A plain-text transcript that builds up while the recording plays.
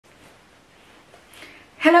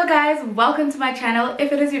Hello guys, welcome to my channel.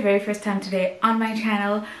 If it is your very first time today on my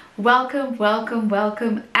channel, welcome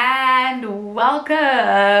and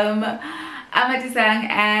welcome. I'm Atisang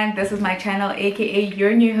and this is my channel, aka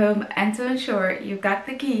your new home. And to ensure you've got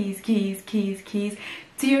the keys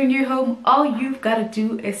to your new home, all you've got to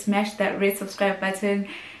do is smash that red subscribe button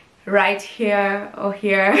right here or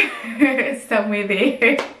here, somewhere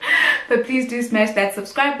there. But please do smash that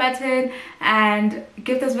subscribe button and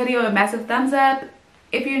give this video a massive thumbs up.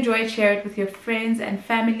 If you enjoyed, share it with your friends and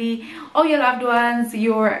family, all your loved ones,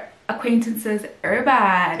 your acquaintances,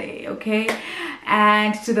 everybody, okay?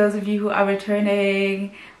 And to those of you who are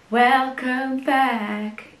returning, welcome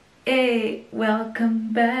back. Hey,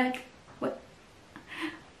 welcome back.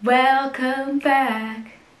 Welcome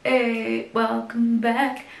back. Hey, welcome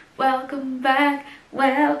back. Welcome back.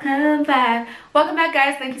 Welcome back. Welcome back,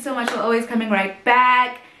 guys. Thank you so much for always coming right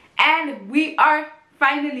back. And we are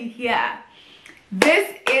finally here.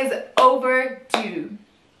 This is overdue,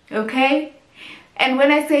 okay? And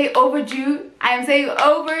when I say overdue, I am saying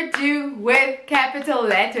overdue with capital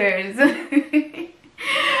letters.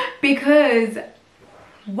 Because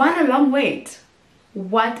what a long wait.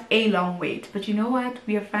 What a long wait. But you know what?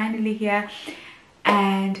 We are finally here.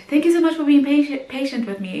 And thank you so much for being patient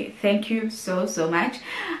with me. Thank you so much.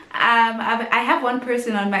 I have one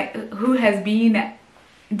person on my who has been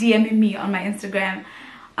DMing me on my Instagram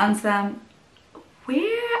on some,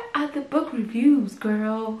 where are the book reviews,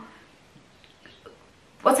 girl?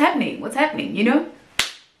 What's happening, you know?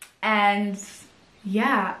 And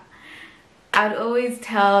yeah, I'd always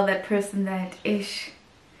tell that person that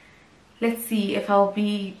let's see if I'll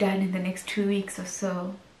be done in the next 2 weeks or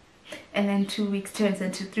so. And then 2 weeks turns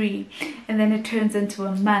into 3, and then it turns into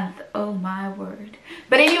a month. Oh my word.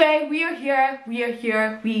 But anyway, we are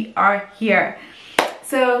here.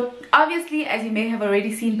 So obviously, as you may have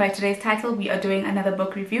already seen by today's title, we are doing another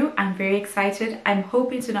book review. I'm very excited. I'm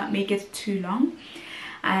hoping to not make it too long.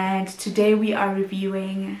 And today we are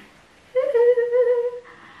reviewing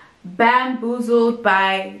Bamboozled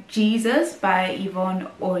by Jesus by Yvonne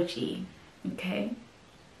Orji. Okay.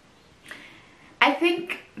 I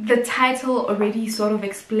think the title already sort of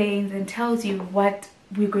explains and tells you what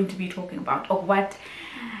we're going to be talking about, or what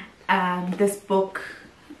this book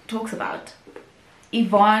talks about.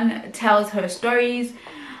 Yvonne tells her stories,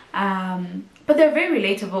 but they're very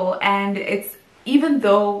relatable, and it's, even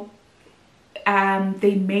though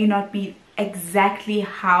they may not be exactly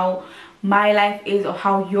how my life is or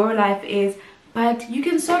how your life is, but you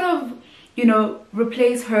can sort of, you know,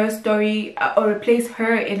 replace her story or replace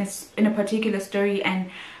her in a particular story and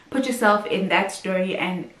put yourself in that story,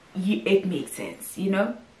 and it makes sense, you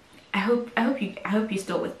know. I hope you're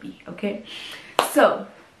still with me, okay? So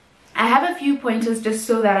I have a few pointers just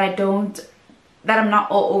so that I'm not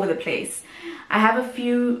all over the place. I have a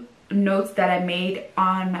few notes that I made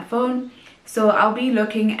on my phone, so I'll be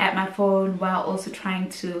looking at my phone while also trying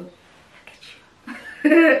to look at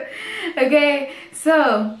you. Okay,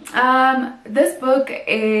 so this book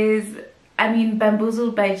is, I mean,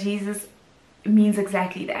 Bamboozled by Jesus means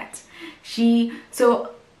exactly that.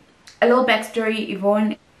 So a little backstory,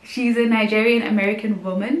 Yvonne, she's a Nigerian American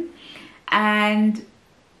woman, and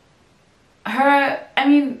her, I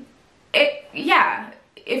mean,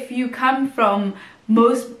 if you come from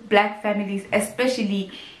most black families,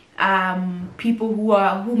 especially people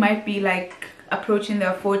who might be like approaching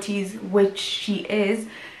their 40s, which she is,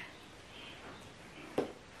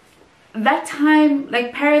 that time,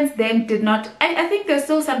 like, parents then did not, I think there's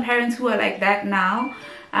still some parents who are like that now,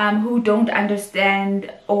 who don't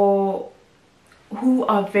understand, or who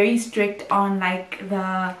are very strict on like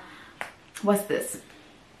the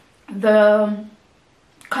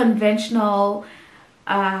conventional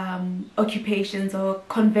occupations or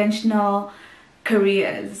conventional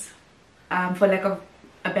careers, for lack of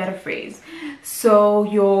a better phrase. So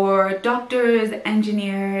your doctors,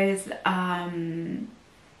 engineers,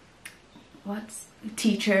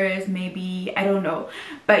 teachers, maybe, I don't know,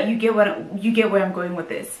 but you get where I'm going with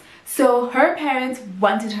this. So her parents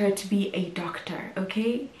wanted her to be a doctor,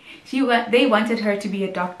 okay? They wanted her to be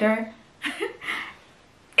a doctor.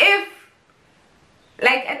 If,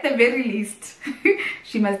 like, at the very least,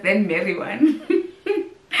 she must then marry one.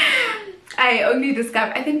 I only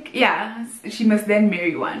discovered, I think, yeah, she must then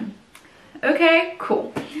marry one. Okay,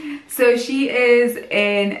 cool. So she is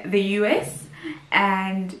in the US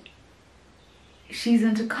and she's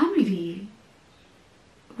into comedy,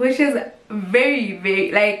 which is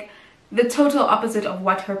very, like, the total opposite of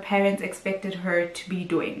what her parents expected her to be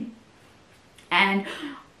doing. And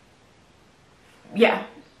yeah,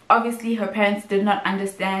 obviously her parents did not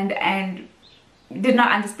understand, and did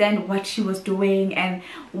not understand what she was doing and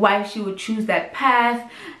why she would choose that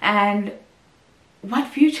path and what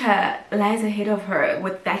future lies ahead of her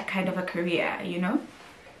with that kind of a career, you know.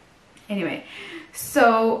 Anyway,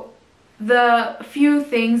 so the few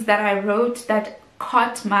things that I wrote that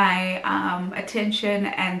caught my attention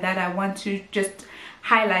and that I want to just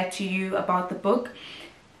highlight to you about the book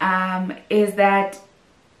is that,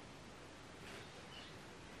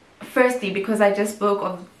 firstly, because I just spoke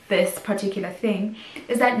of this particular thing,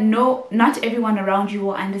 is that not everyone around you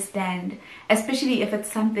will understand, especially if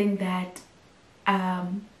it's something that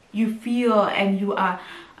you feel and you are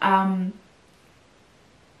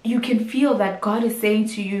you can feel that God is saying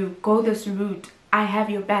to you, go this route, I have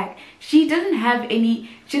your back. She didn't have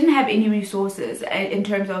any resources in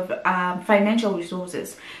terms of financial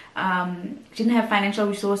resources. She didn't have financial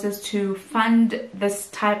resources to fund this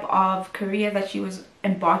type of career that she was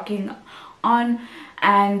embarking on,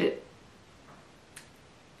 and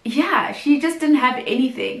yeah, she just didn't have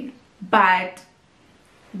anything. But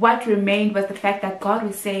what remained was the fact that God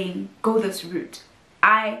was saying, go this route,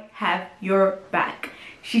 I have your back.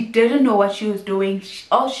 She didn't know what she was doing.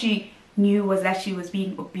 All she knew was that she was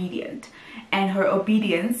being obedient, and her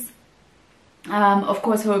obedience, of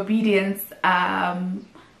course, her obedience,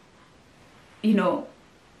 you know,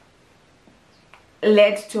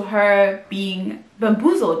 led to her being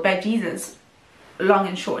bamboozled by Jesus, long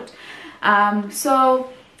and short. So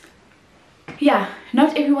yeah,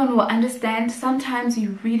 not everyone will understand. Sometimes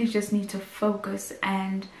you really just need to focus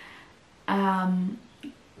and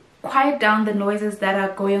quiet down the noises that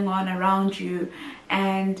are going on around you,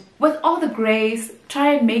 and with all the grace,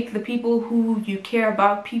 try and make the people who you care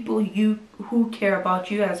about, people who care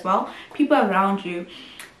about you as well, people around you,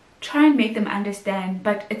 try and make them understand.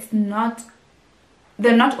 But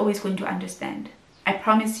they're not always going to understand. I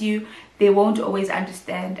promise you, they won't always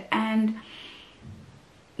understand. And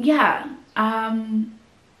yeah, run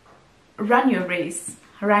your race.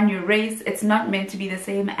 It's not meant to be the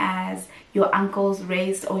same as your uncle's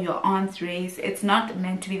race or your aunt's race. It's not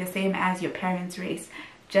meant to be the same as your parents' race.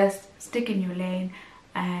 Just stick in your lane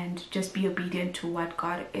and just be obedient to what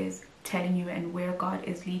God is telling you and where God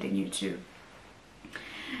is leading you to.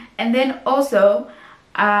 And then also,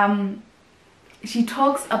 she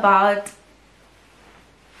talks about,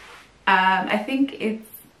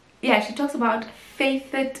 she talks about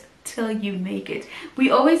faith it till you make it. We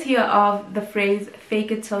always hear of the phrase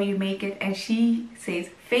fake it till you make it, and she says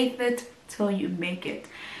faith it till you make it.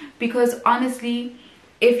 Because honestly,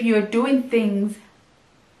 if you're doing things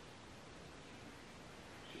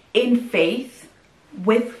in faith,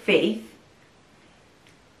 with faith,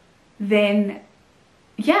 then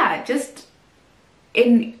yeah, just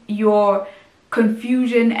in your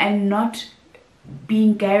confusion and not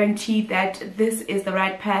being guaranteed that this is the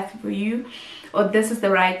right path for you or this is the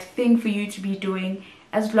right thing for you to be doing,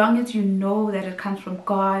 as long as you know that it comes from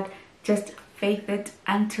God, just faith it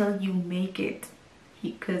until you make it.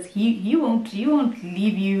 Because he won't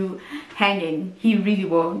leave you hanging. He really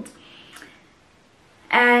won't.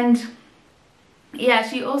 And yeah,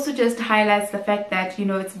 she also just highlights the fact that, you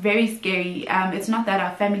know, it's very scary. It's not that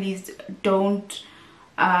our families don't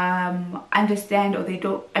understand, or they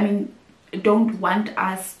don't want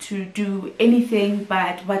us to do anything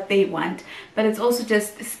but what they want, but it's also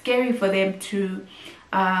just scary for them to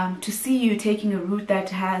see you taking a route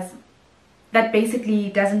that basically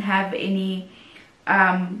doesn't have any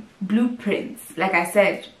blueprints. Like I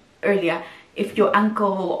said earlier, if your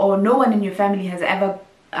uncle or no one in your family has ever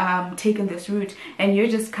taken this route, and you're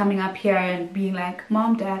just coming up here and being like,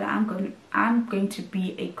 Mom, Dad, I'm going to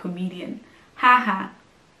be a comedian, haha.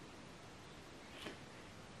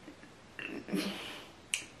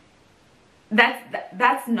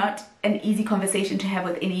 That's not an easy conversation to have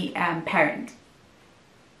with any parent,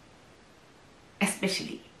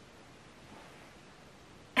 especially.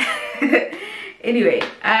 Anyway,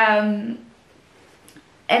 and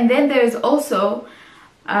then there's also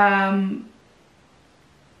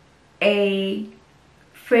a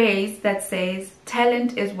phrase that says,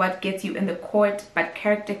 talent is what gets you in the court, but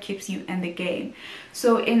character keeps you in the game.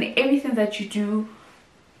 So in everything that you do,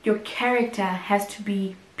 your character has to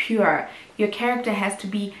be pure. Your character has to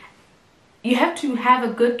be, you have to have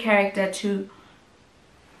a good character to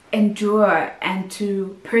endure and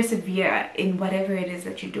to persevere in whatever it is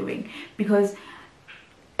that you're doing. Because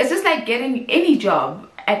it's just like getting any job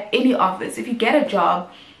at any office. If you get a job,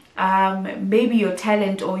 maybe your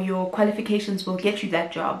talent or your qualifications will get you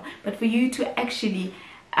that job, but for you to actually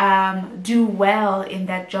do well in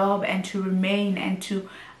that job and to remain and to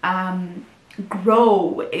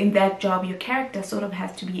grow in that job, your character sort of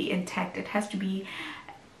has to be intact. It has to be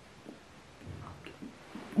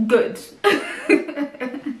good.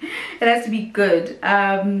 It has to be good.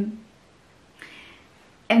 And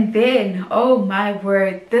then, oh my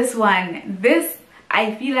word, this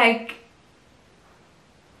I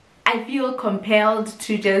feel compelled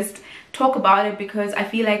to just talk about it, because I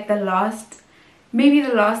feel like maybe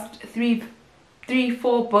the last three,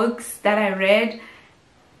 4 books that I read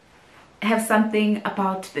have something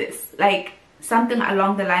about this, like something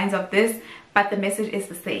along the lines of this, but the message is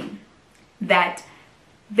the same, that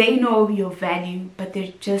they know your value, but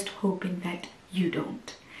they're just hoping that you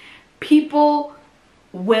don't. People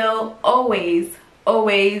will always,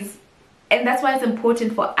 and that's why it's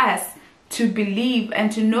important for us to believe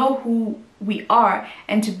and to know who we are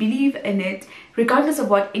and to believe in it, regardless of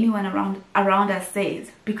what anyone around us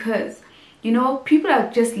says, because you know, people are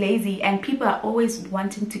just lazy, and people are always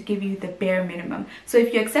wanting to give you the bare minimum. So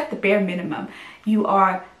if you accept the bare minimum, you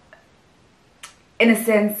are, in a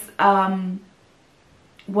sense,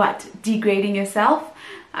 degrading yourself.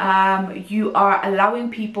 You are allowing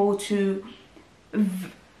people to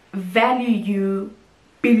value you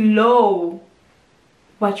below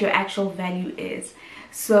what your actual value is.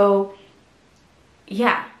 So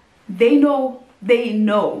yeah, they know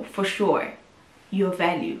for sure your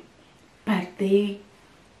value, but they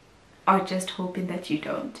are just hoping that you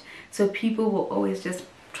don't. So people will always just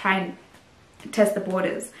try and test the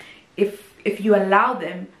borders. If you allow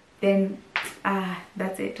them, then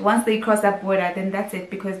that's it. Once they cross that border, then that's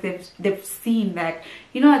it, because they've seen that,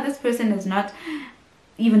 you know, this person is not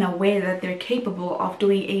even aware that they're capable of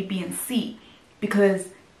doing A, B, and C, because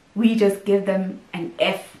we just give them an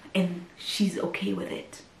F and she's okay with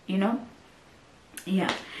it, you know?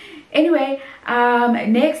 Yeah. Anyway,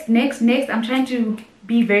 next, I'm trying to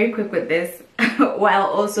be very quick with this while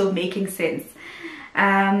also making sense.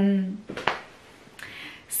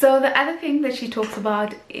 So the other thing that she talks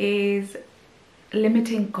about is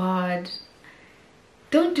limiting God.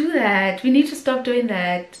 Don't do that. We need to stop doing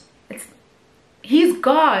that. He's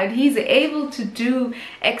God. He's able to do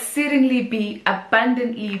exceedingly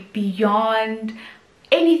abundantly beyond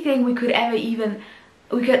anything we could ever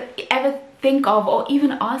think of or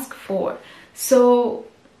even ask for. So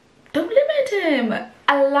don't limit him.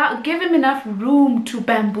 Give him enough room to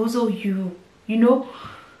bamboozle you, you know.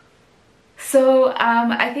 So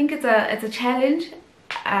I think it's a challenge,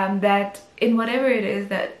 that in whatever it is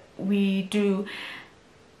that we do,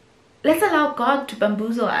 let's allow God to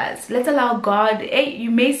bamboozle us. Let's allow God. Hey, you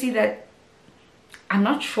may see that I'm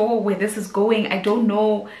not sure where this is going. I don't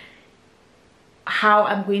know how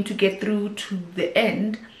I'm going to get through to the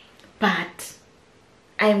end, but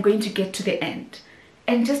I am going to get to the end.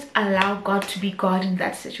 And just allow God to be God in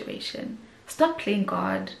that situation. Stop playing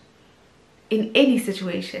God in any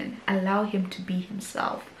situation. Allow him to be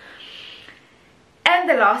himself. And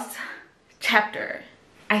the last chapter,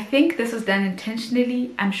 I think this was done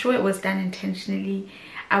intentionally. I'm sure it was done intentionally.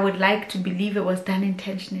 I would like to believe it was done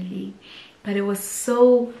intentionally, but it was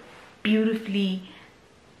so beautifully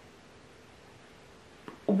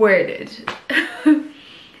worded.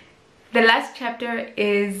 The last chapter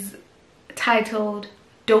is titled,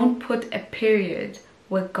 "Don't Put a Period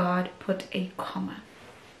Where God Put a Comma."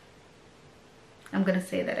 I'm gonna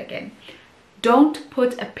say that again. Don't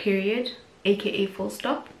put a period, aka full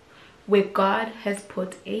stop, where God has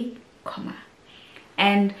put a comma.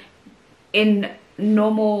 And in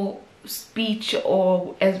normal speech,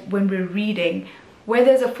 or as when we're reading, where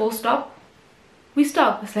there's a full stop, we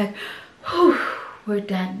stop. It's like, whew, we're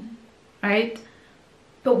done, right?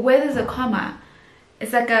 But where there's a comma,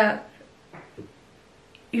 it's like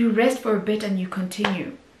you rest for a bit and you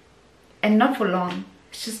continue, and not for long.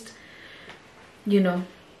 It's just, you know,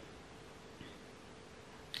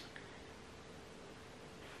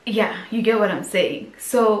 yeah, you get what I'm saying.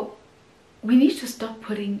 So we need to stop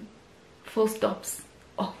putting full stops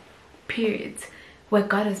or periods where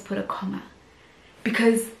God has put a comma,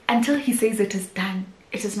 because until he says it is done,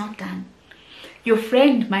 it is not done. Your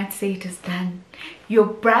friend might say it is done. Your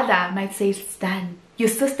brother might say it's done. Your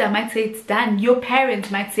sister might say it's done. Your parent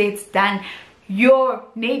might say it's done. Your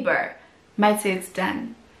neighbor might say it's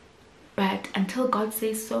done. But until God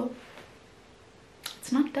says so,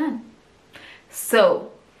 it's not done.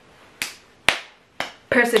 So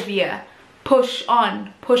persevere, push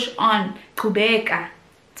on, kubeka,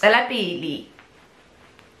 tswela pele,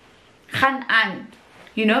 gaan aan,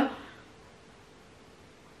 you know.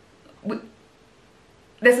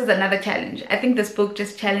 This is another challenge. I think this book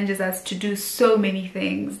just challenges us to do so many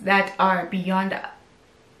things that are beyond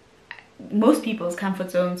most people's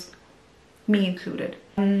comfort zones, me included.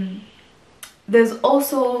 There's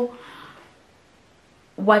also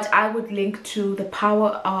what I would link to the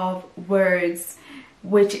power of words.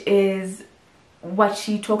 which is what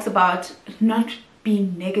she talks about, not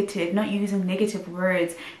being negative, not using negative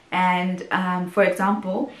words. And for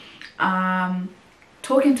example,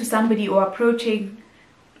 talking to somebody or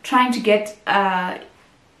trying to get an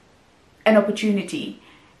opportunity,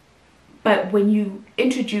 but when you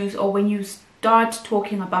introduce or when you start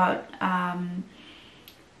talking about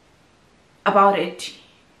it,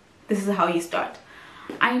 this is how you start.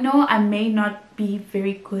 I know I may not be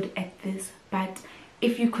very good at this, but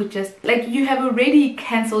if you could just, like, you have already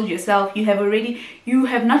cancelled yourself, you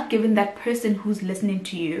have not given that person who's listening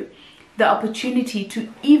to you the opportunity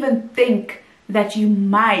to even think that you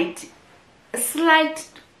might,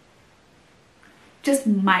 just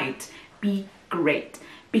might be great,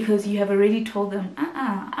 because you have already told them,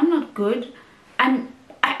 I'm not good, I'm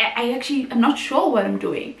not sure what I'm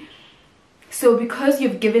doing. So because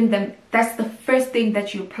you've given them, that's the first thing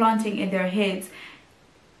that you're planting in their heads,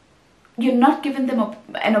 you're not giving them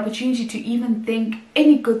an opportunity to even think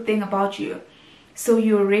any good thing about you. So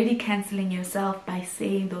you're already canceling yourself by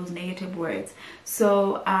saying those negative words.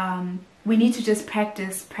 So we need to just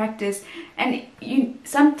practice, and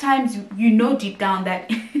sometimes you know deep down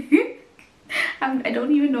that I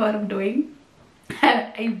don't even know what I'm doing.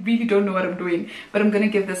 I really don't know what I'm doing, but I'm gonna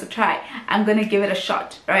give this a try. I'm gonna give it a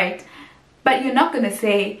shot, right? But you're not gonna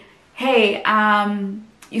say, hey,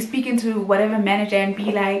 you're speaking to whatever manager and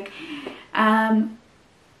be like, hello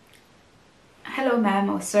ma'am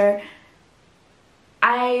or sir,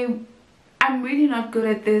 I'm really not good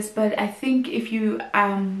at this, but I think if you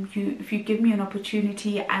give me an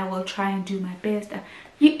opportunity, I will try and do my best.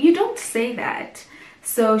 You don't say that.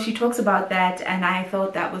 So she talks about that, and I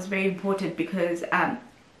thought that was very important, because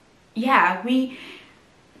yeah,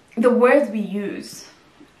 the words we use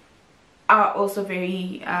are also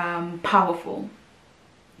very powerful.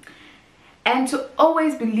 And to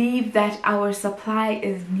always believe that our supply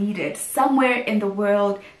is needed somewhere in the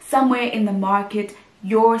world, somewhere in the market.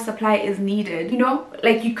 Your supply is needed, you know,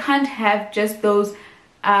 like you can't have just those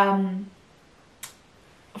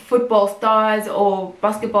football stars or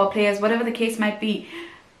basketball players, whatever the case might be.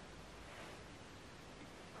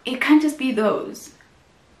 It can't just be those,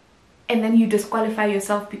 and then you disqualify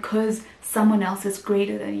yourself because someone else is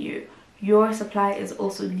greater than you. Your supply is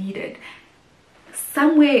also needed.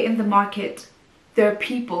 Somewhere in the market, there are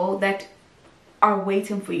people that are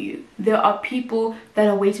waiting for you. There are people that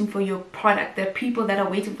are waiting for your product. There are people that are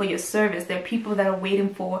waiting for your service. There are people that are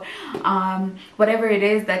waiting for whatever it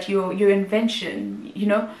is that your invention, you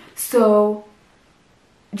know. So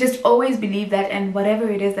just always believe that, and whatever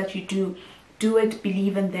it is that you do it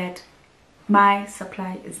believing that my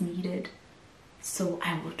supply is needed, so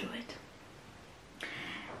I will do it.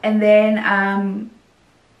 And then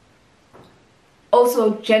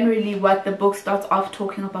also, generally what the book starts off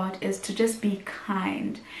talking about is to just be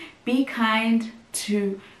kind. Be kind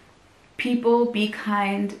to people, be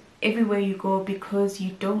kind everywhere you go, because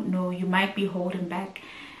you don't know, you might be holding back.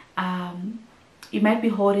 You might be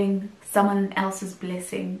holding someone else's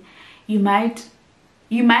blessing. You might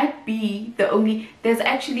be the only, there's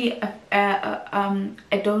actually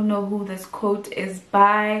I don't know who this quote is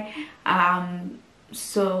by,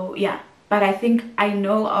 so yeah. But I think I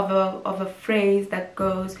know of a phrase that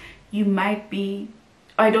goes, you might be,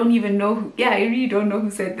 I don't even know who, yeah, I really don't know who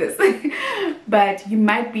said this, but you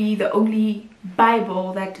might be the only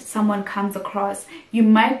Bible that someone comes across. You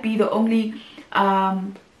might be the only,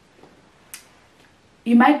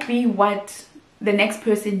 you might be what the next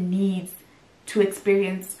person needs to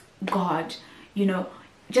experience God, you know,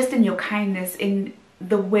 just in your kindness, in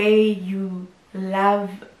the way you love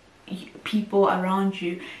people around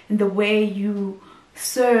you, in the way you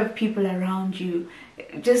serve people around you.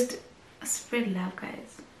 Just spread love,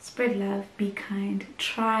 guys. Spread love, be kind,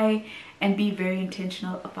 try and be very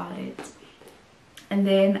intentional about it. And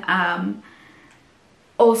then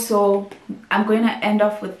also I'm going to end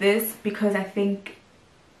off with this, because I think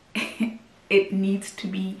it needs to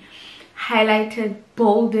be highlighted,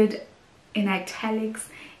 bolded, in italics,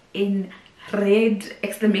 in red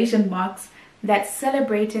exclamation marks, that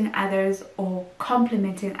celebrating others or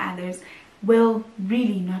complimenting others will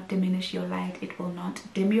really not diminish your light. It will not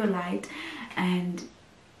dim your light. And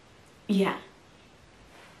yeah,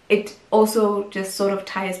 it also just sort of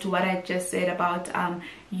ties to what I just said about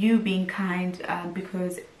you being kind,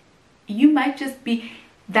 because you might just be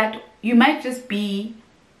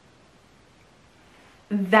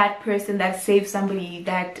that person that saves somebody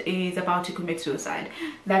that is about to commit suicide,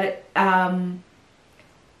 that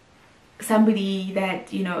somebody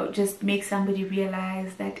that, you know, just makes somebody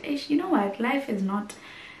realize that, you know what, life is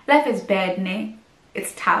bad, ne?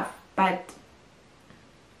 It's tough, but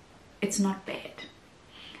it's not bad.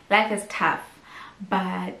 life is tough,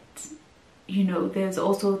 but you know, there's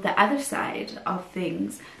also the other side of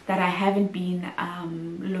things that I haven't been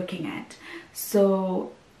looking at.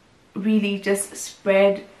 So really just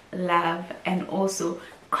spread love and also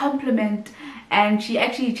compliment. And she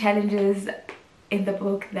actually challenges in the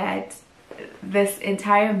book that this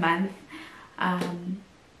entire month,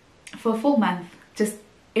 for a full month, just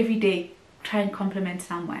every day try and compliment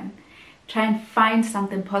someone. Try and find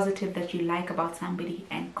something positive that you like about somebody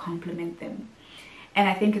and compliment them. And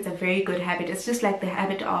I think it's a very good habit. It's just like the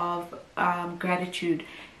habit of gratitude,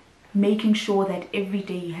 making sure that every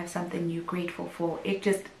day you have something you're grateful for.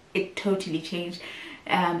 It totally changed.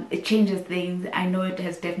 It changes things. I know it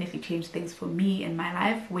has definitely changed things for me in my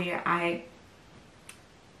life, where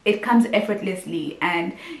it comes effortlessly.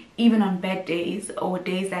 And even on bad days or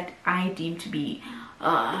days that I deem to be,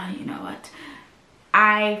 you know what,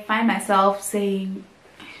 I find myself saying,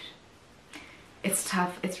 it's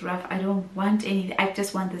tough, it's rough, I don't want anything, I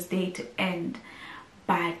just want this day to end.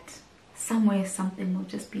 But somewhere something will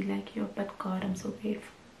just be like, yo, but God, I'm so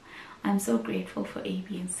grateful. I'm so grateful for A,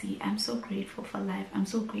 B, and C. I'm so grateful for life. I'm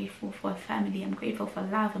so grateful for family. I'm grateful for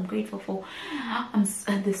love. I'm grateful for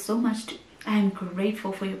there's so much I'm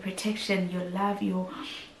grateful for your protection, your love, your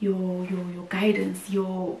guidance,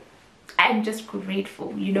 I'm just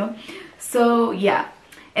grateful, you know. So yeah.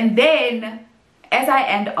 And then as I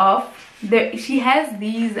end off, she has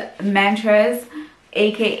these mantras,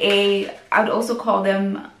 aka I'd also call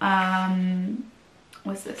them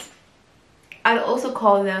what's this? I'd also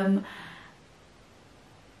call them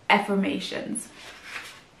affirmations.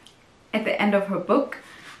 At the end of her book,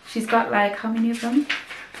 she's got like, how many of them?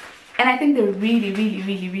 And I think they're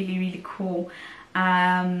really cool.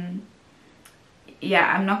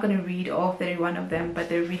 Yeah, I'm not going to read all 31 of them, but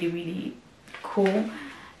they're really cool.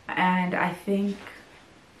 And I think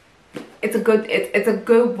it's a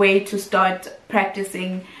good way to start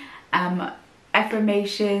practicing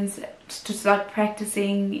affirmations, to start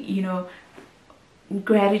practicing, you know,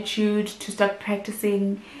 gratitude, to start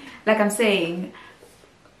practicing, like I'm saying,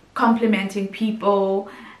 complimenting people,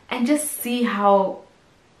 and just see how,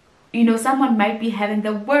 you know, someone might be having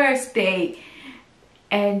the worst day,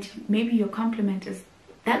 and maybe your compliment is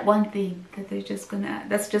that one thing that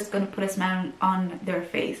that's just gonna put a smile on their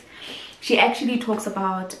face. She actually talks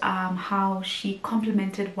about how she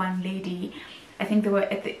complimented one lady. I think they were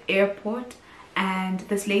at the airport, and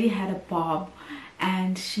this lady had a bob,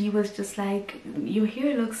 and she was just like, your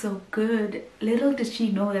hair looks so good. Little did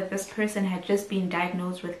she know that this person had just been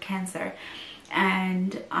diagnosed with cancer,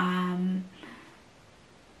 and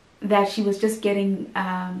that she was just getting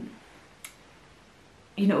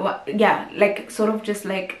you know what, yeah, like sort of just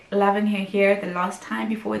like laving her hair the last time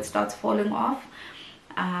before it starts falling off.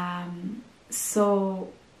 So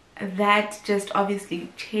that just obviously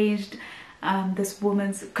changed this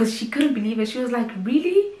woman's, because she couldn't believe it. She was like,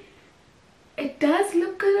 really, it does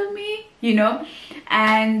look good on me, you know.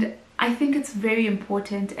 And I think it's very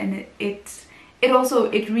important, and it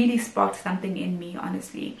really sparked something in me,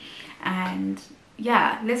 honestly. And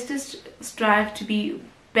yeah, let's just strive to be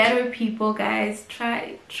better people, guys.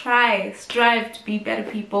 Strive to be better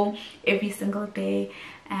people every single day,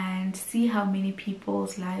 and see how many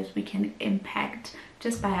people's lives we can impact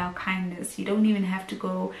just by our kindness. You don't even have to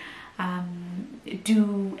go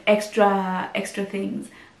do extra things,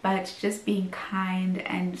 but just being kind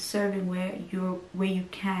and serving where you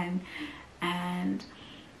can. And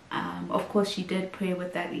of course she did pray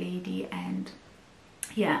with that lady. And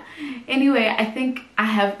yeah, anyway, I think I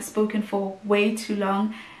have spoken for way too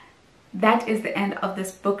long. That is the end of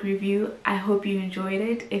this book review. I hope you enjoyed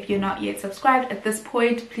it. If you're not yet subscribed at this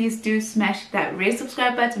point, please do smash that red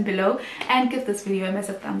subscribe button below and give this video a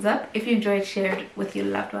massive thumbs up. If you enjoyed, share it with your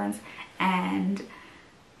loved ones. And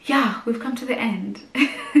yeah, we've come to the end.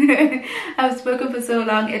 I've spoken for so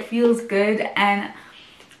long, it feels good. And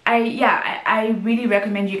I really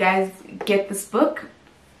recommend you guys get this book.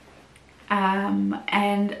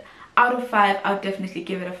 And out of 5, I'll definitely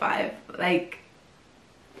give it a 5. Like,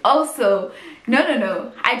 also, no,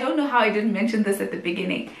 I don't know how I didn't mention this at the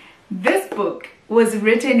beginning. This book was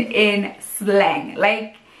written in slang.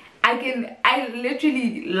 Like, I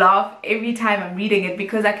literally laugh every time I'm reading it,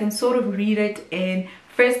 because I can sort of read it in,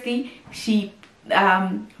 firstly, she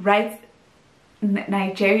writes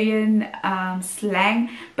Nigerian slang,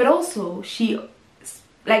 but also she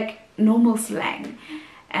like normal slang.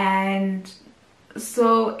 And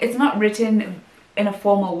so it's not written in a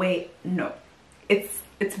formal way. No,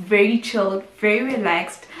 it's very chilled, very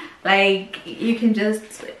relaxed. Like, you can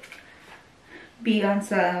just be on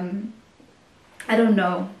some, I don't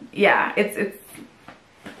know, yeah, it's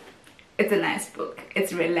it's a nice book.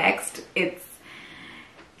 It's relaxed. It's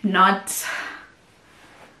not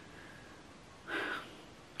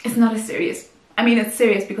a serious, I mean, it's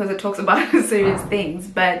serious because it talks about serious things,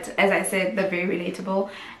 but as I said, they're very relatable,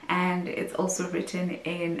 and it's also written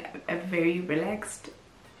in a very relaxed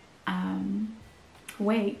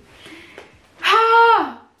way.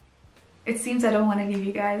 It seems I don't want to leave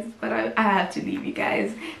you guys, but I have to leave you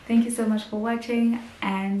guys. Thank you so much for watching,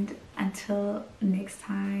 and until next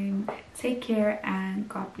time, take care and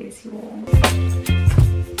God bless you all.